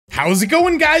How's it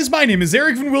going, guys? My name is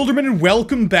Eric Van Wilderman and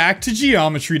welcome back to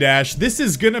Geometry Dash. This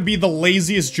is gonna be the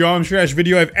laziest Geometry Dash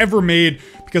video I've ever made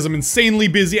because I'm insanely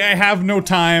busy, I have no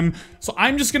time. So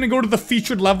I'm just gonna go to the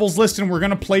featured levels list and we're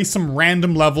gonna play some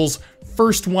random levels.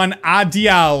 First one,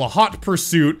 Adial, Hot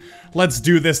Pursuit. Let's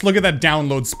do this. Look at that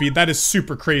download speed. That is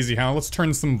super crazy, huh? Let's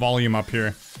turn some volume up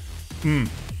here.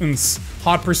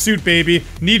 Hot Pursuit, baby.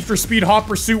 Need for Speed Hot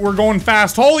Pursuit. We're going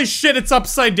fast. Holy shit, it's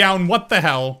upside down. What the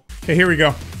hell? Okay, here we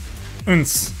go.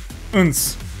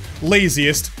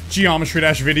 Laziest Geometry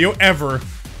Dash video ever.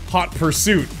 Hot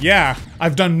Pursuit. Yeah,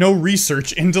 I've done no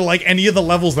research into like any of the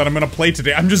levels that I'm gonna play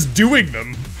today. I'm just doing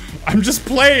them. I'm just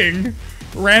playing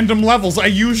random levels. I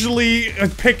usually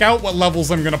pick out what levels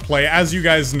I'm gonna play, as you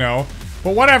guys know.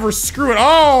 But whatever, screw it.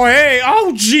 Oh, hey.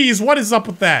 Oh, geez, what is up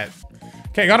with that?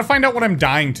 Okay, I gotta find out what I'm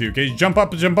dying to. Okay, jump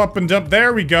up, and jump.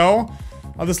 There we go.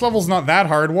 Oh, this level's not that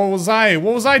hard. What was I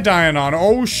dying on?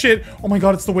 Oh, shit. Oh my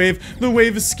god, it's the wave. The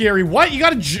wave is scary. What? You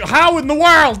gotta how in the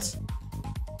world?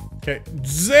 Okay,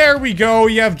 there we go.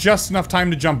 You have just enough time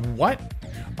to jump. What?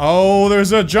 Oh,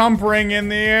 there's a jump ring in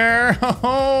the air.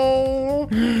 Oh.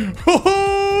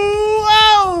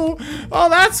 Oh, oh,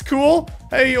 that's cool.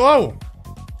 Hey, whoa.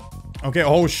 Okay,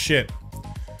 oh shit.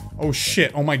 Oh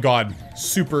shit, oh my god.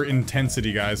 Super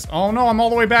intensity, guys. Oh no, I'm all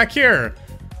the way back here.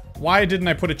 Why didn't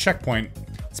I put a checkpoint?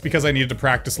 It's because I needed to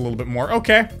practice a little bit more.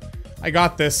 Okay, I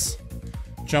got this.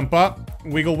 Jump up,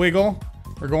 wiggle wiggle.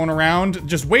 We're going around.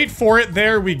 Just wait for it.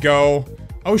 There we go.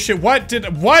 Oh shit, what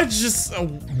just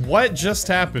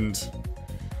happened?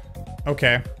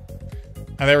 Okay.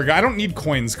 There we go. I don't need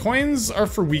coins. Coins are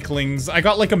for weaklings. I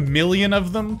got like 1,000,000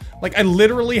 of them. Like, I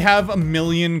literally have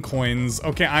 1,000,000 coins.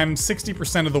 Okay, I'm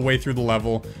 60% of the way through the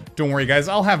level. Don't worry, guys.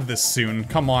 I'll have this soon.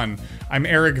 Come on. I'm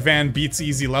Eric Van Beats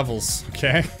Easy Levels.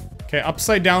 Okay? Okay,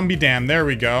 upside down be damned. There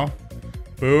we go.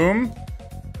 Boom.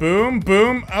 Boom,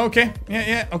 boom. Okay.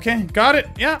 Yeah, okay. Got it.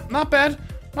 Yeah, not bad.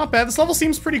 Not bad. This level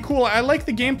seems pretty cool. I like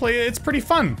the gameplay. It's pretty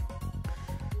fun.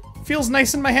 Feels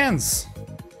nice in my hands.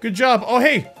 Good job. Oh,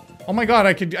 hey. Oh my god,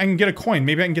 I can get a coin.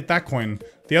 Maybe I can get that coin.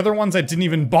 The other ones I didn't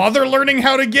even bother learning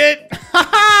how to get.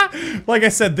 Like I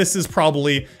said, this is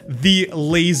probably the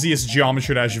laziest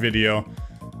Geometry Dash video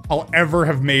I'll ever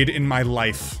have made in my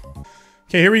life.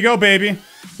 Okay, here we go, baby.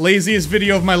 Laziest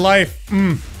video of my life.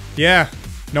 Yeah.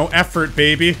 No effort,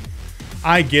 baby.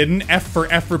 I get an F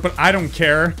for effort, but I don't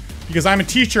care. Because I'm a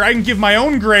teacher, I can give my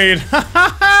own grade.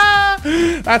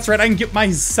 That's right, I can give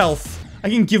myself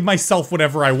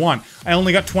whatever I want. I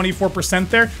only got 24%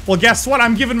 there. Well, guess what?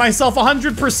 I'm giving myself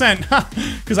 100%.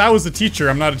 Because I was a teacher.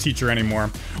 I'm not a teacher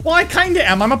anymore. Well, I kinda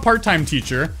am. I'm a part-time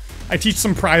teacher. I teach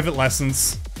some private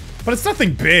lessons. But it's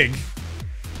nothing big.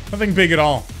 Nothing big at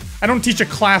all. I don't teach a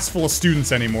class full of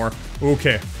students anymore.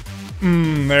 Okay.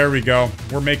 There we go.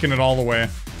 We're making it all the way.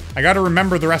 I gotta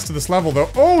remember the rest of this level, though.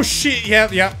 Oh,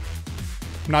 shit. Yeah.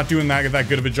 I'm not doing that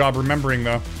good of a job remembering,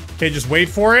 though. Okay, just wait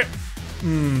for it.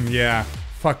 Yeah.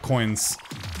 Fuck coins.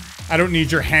 I don't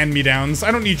need your hand-me-downs.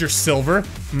 I don't need your silver.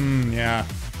 Yeah.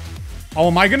 Oh,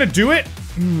 am I gonna do it?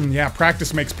 Yeah,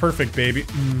 practice makes perfect, baby.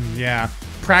 Yeah.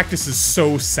 Practice is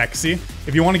so sexy.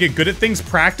 If you want to get good at things,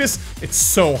 practice. It's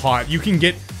so hot. You can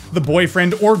get the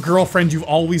boyfriend or girlfriend you've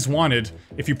always wanted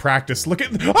if you practice. Look at-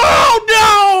 Oh,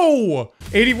 no!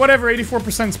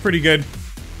 84% is pretty good.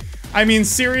 I mean,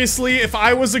 seriously, if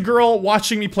I was a girl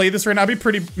watching me play this right now, I'd be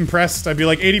pretty impressed. I'd be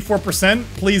like, 84%?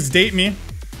 Please date me.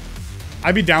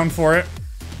 I'd be down for it.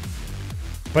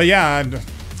 But yeah, I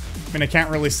mean, I can't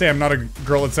really say I'm not a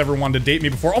girl that's ever wanted to date me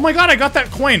before. Oh my god, I got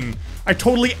that coin! I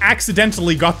totally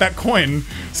accidentally got that coin.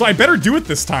 So I better do it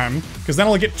this time, because then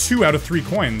I'll get 2 out of 3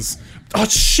 coins. Oh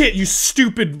shit, you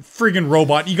stupid friggin'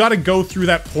 robot. You gotta go through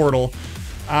that portal.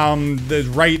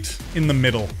 Right in the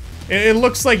middle. It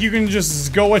looks like you can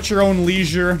just go at your own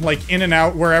leisure, like in and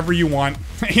out wherever you want.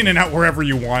 In and out wherever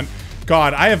you want.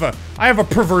 God, I have a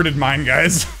perverted mind,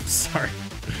 guys. Sorry.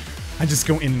 I just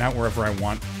go in and out wherever I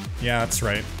want. Yeah, that's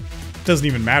right. Doesn't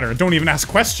even matter. Don't even ask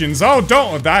questions. Oh,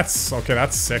 don't. That's okay.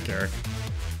 That's sick, Eric.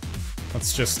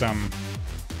 Let's just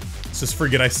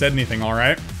forget I said anything. All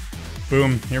right.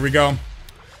 Boom. Here we go.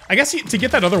 I guess to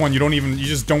get that other one, you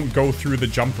just don't go through the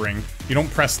jump ring. You don't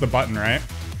press the button, right?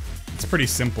 It's pretty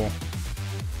simple.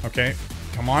 Okay,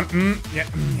 come on. Yeah.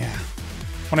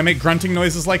 When I make grunting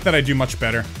noises like that, I do much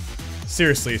better.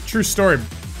 Seriously, true story.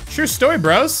 True story,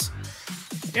 bros.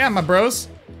 Yeah, my bros.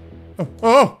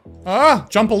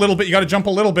 Jump a little bit. You gotta jump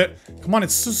a little bit. Come on,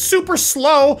 it's super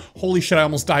slow. Holy shit, I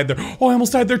almost died there. Oh, I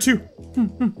almost died there too.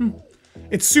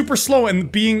 It's super slow, and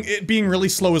it being really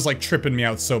slow is like tripping me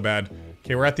out so bad.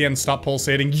 Okay, we're at the end. Stop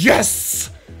pulsating.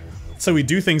 Yes! So we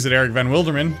do things at Eric Van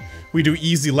Wilderman. we do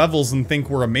easy levels and think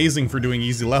we're amazing for doing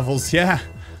easy levels. Yeah.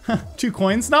 2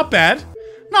 coins. Not bad.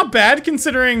 Not bad,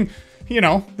 considering, you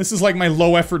know, this is like my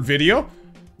low-effort video.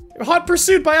 Hot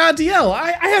Pursuit by ADL.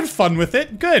 I had fun with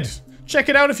it. Good. Check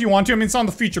it out if you want to. I mean, it's on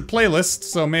the featured playlist,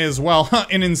 so may as well.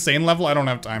 An insane level. I don't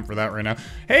have time for that right now.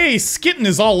 Hey, Skitten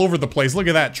is all over the place. Look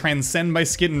at that. Transcend by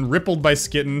Skitten. Rippled by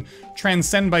Skitten.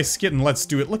 Transcend by Skitten. Let's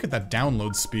do it. Look at that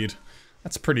download speed.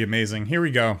 That's pretty amazing. Here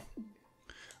we go.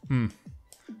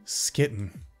 Skitten.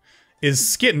 Is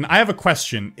Skitten... I have a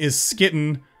question. Is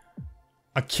Skitten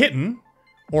a kitten?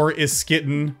 Or is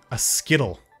Skitten a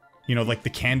Skittle? You know, like the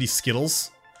candy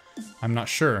Skittles? I'm not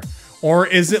sure. Or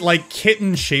is it like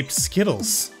kitten-shaped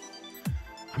Skittles?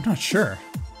 I'm not sure.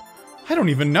 I don't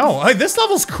even know. This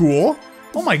level's cool.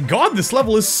 Oh my god, this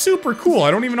level is super cool. I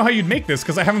don't even know how you'd make this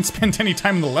because I haven't spent any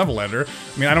time in the level editor.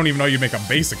 I mean, I don't even know you'd make a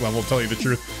basic level, to tell you the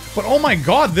truth. But oh my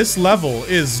god, this level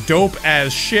is dope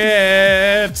as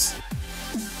shit.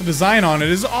 The design on it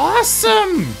is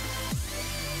awesome.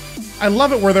 I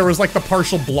love it where there was like the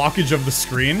partial blockage of the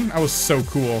screen. That was so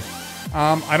cool.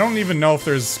 I don't even know if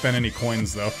there's been any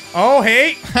coins, though. Oh,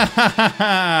 hey!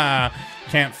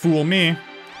 Can't fool me.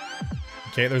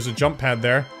 Okay, there's a jump pad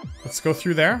there. Let's go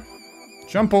through there.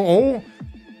 Jump, oh!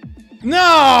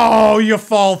 No! You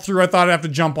fall through. I thought I'd have to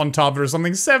jump on top of it or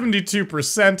something.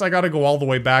 72%. I gotta go all the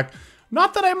way back.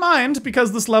 Not that I mind,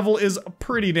 because this level is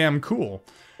pretty damn cool.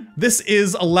 This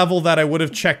is a level that I would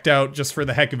have checked out just for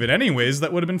the heck of it anyways.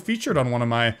 That would have been featured on one of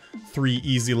my 3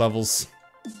 easy levels.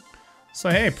 So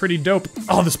hey, pretty dope.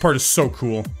 Oh, this part is so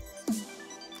cool.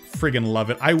 Friggin' love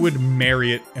it. I would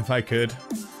marry it if I could.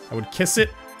 I would kiss it,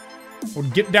 I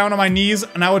would get down on my knees,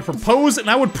 and I would propose, and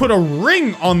I would put a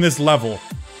ring on this level.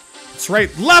 That's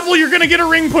right, level, you're gonna get a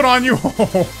ring put on you!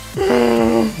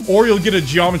 Or you'll get a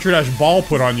Geometry Dash ball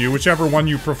put on you, whichever one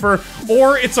you prefer.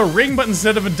 Or it's a ring, but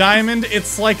instead of a diamond,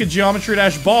 it's like a Geometry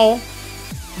Dash ball.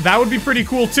 That would be pretty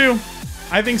cool too.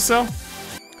 I think so.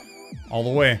 All the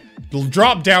way. It'll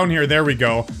drop down here, there we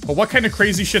go. But what kind of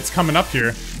crazy shit's coming up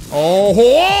here? Oh,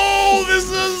 whoa, this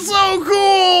is so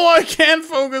cool! I can't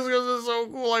focus because it's so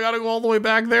cool. I gotta go all the way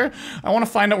back there. I want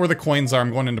to find out where the coins are.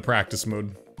 I'm going into practice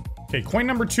mode. Okay, coin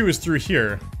number 2 is through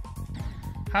here.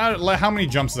 How many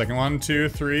jumps is that? 1, 2,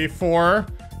 3, 4.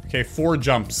 Okay, 4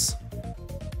 jumps.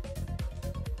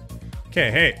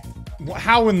 Okay, hey.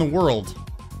 How in the world?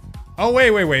 Oh,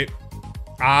 wait.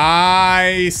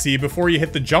 I see. Before you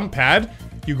hit the jump pad,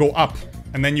 you go up,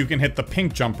 and then you can hit the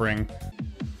pink jump ring.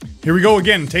 Here we go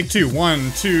again. Take 2.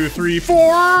 1, 2, 3, 4.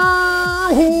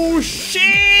 Oh,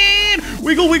 shit!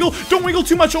 Wiggle, wiggle. Don't wiggle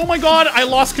too much. Oh my god, I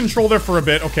lost control there for a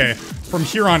bit. Okay, from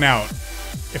here on out,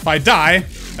 if I die,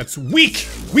 that's weak.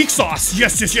 Weak sauce.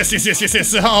 Yes.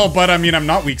 Oh, but I mean, I'm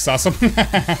not weak sauce.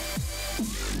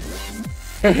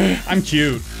 I'm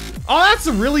cute. Oh, that's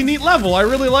a really neat level. I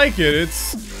really like it.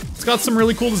 It's got some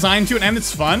really cool design to it, and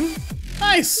it's fun.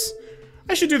 Nice.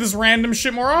 I should do this random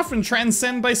shit more often.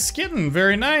 Transcend by Skitten.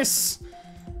 Very nice.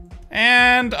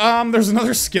 And, there's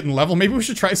another Skitten level. Maybe we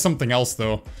should try something else,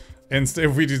 though. Instead,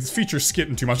 if we feature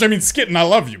Skitten too much. I mean, Skitten, I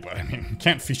love you, but I mean,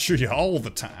 can't feature you all the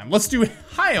time. Let's do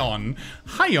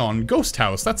Hion Ghost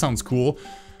House. That sounds cool.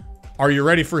 Are you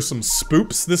ready for some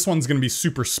spoops? This one's gonna be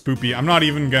super spoopy. I'm not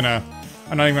even gonna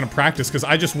practice, because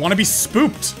I just want to be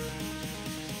spooked.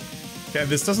 Okay,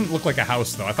 this doesn't look like a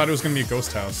house, though. I thought it was gonna be a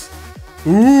ghost house.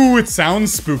 Ooh, it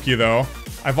sounds spooky, though.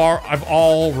 I've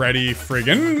already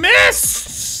friggin'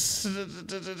 missed!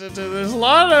 There's a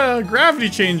lot of gravity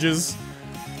changes.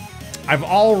 I've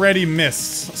already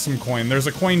missed some coin. There's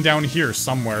a coin down here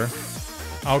somewhere.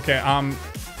 Okay,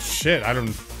 shit, I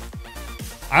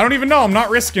don't even know. I'm not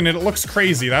risking it. It looks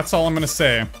crazy. That's all I'm gonna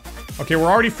say. Okay,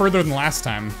 we're already further than last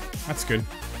time. That's good.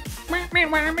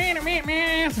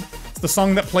 It's the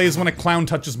song that plays when a clown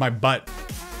touches my butt.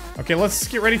 Okay, let's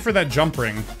get ready for that jump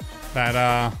ring.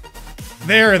 That,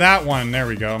 that one. There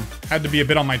we go. Had to be a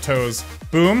bit on my toes.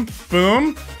 Boom,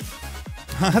 boom.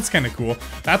 That's kind of cool.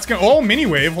 That's gonna, oh, mini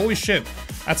wave, holy shit.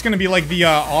 That's gonna be like the,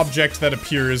 object that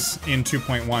appears in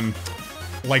 2.1.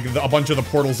 Like, a bunch of the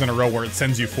portals in a row where it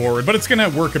sends you forward. But it's gonna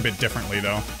work a bit differently,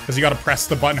 though. Because you gotta press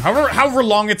the button. However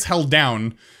long it's held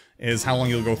down is how long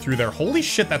you'll go through there. Holy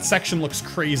shit, that section looks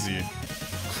crazy.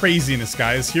 Craziness,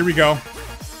 guys. Here we go.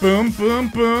 Boom, boom,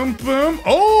 boom, boom.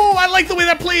 Oh, I like the way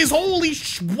that plays. Holy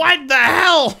what the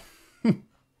hell?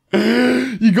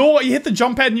 You hit the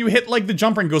jump pad and you hit, like, the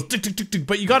jumper and it goes tick, tick, tick, tick,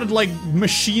 but you gotta, like,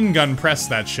 machine gun press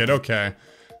that shit. Okay.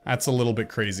 That's a little bit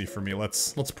crazy for me.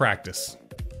 Let's practice.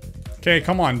 Okay,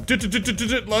 come on.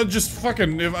 Just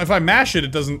fucking, if I mash it,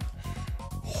 it doesn't.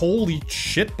 Holy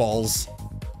shit balls.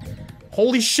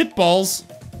 Holy shit balls.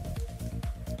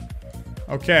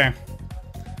 Okay.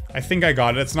 I think I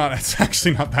got it. It's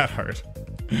actually not that hard.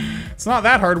 It's not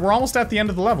that hard. We're almost at the end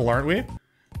of the level, aren't we?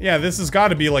 Yeah, this has got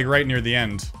to be like right near the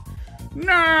end.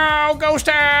 No, Ghost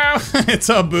House! It's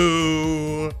a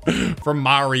boo from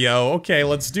Mario. Okay,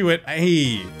 let's do it.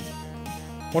 Hey,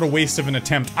 what a waste of an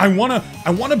attempt. I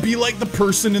wanna be like the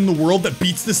person in the world that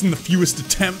beats this in the fewest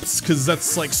attempts, because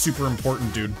that's like super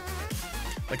important, dude.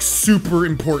 Like super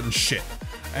important shit.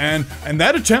 And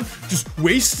that attempt just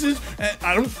wasted. And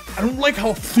I don't like how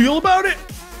I feel about it.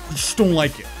 I just don't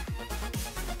like it.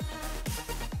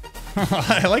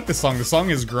 I like this song. The song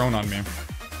has grown on me.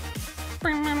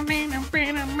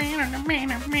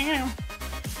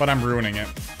 But I'm ruining it.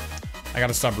 I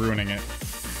gotta stop ruining it.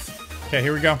 Okay,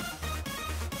 here we go.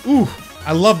 Ooh,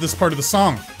 I love this part of the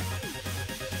song.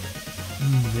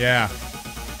 Yeah.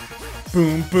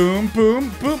 Boom, boom, boom,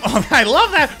 boom. Oh, I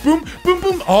love that. Boom, boom,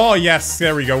 boom. Oh, yes.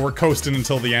 There we go. We're coasting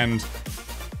until the end.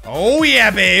 Oh,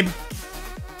 yeah, babe.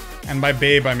 And by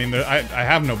babe, I mean, I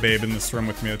have no babe in this room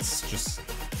with me. It's just...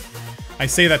 I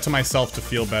say that to myself to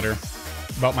feel better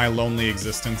about my lonely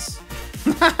existence.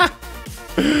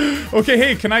 Okay,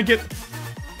 hey, can I get...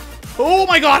 Oh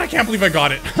my god, I can't believe I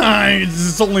got it.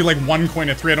 It's only like 1 coin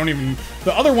of 3. I don't even...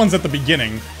 The other one's at the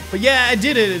beginning. But yeah, I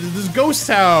did it. This Ghost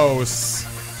House.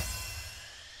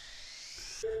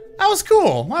 That was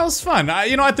cool. That was fun.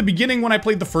 You know, at the beginning when I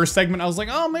played the first segment, I was like,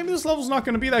 oh, maybe this level's not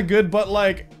going to be that good. But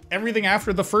like, everything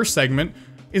after the first segment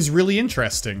is really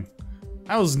interesting.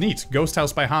 That was neat. Ghost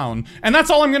House by Hound. And that's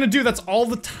all I'm gonna do. That's all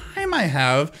the time I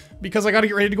have because I gotta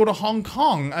get ready to go to Hong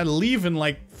Kong. I leave in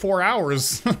like 4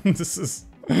 hours. This is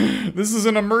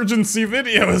an emergency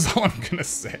video is all I'm gonna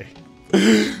say.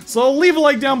 So leave a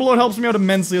like down below. It helps me out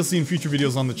immensely. I'll see you in future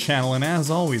videos on the channel. And as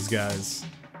always, guys,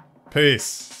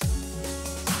 peace.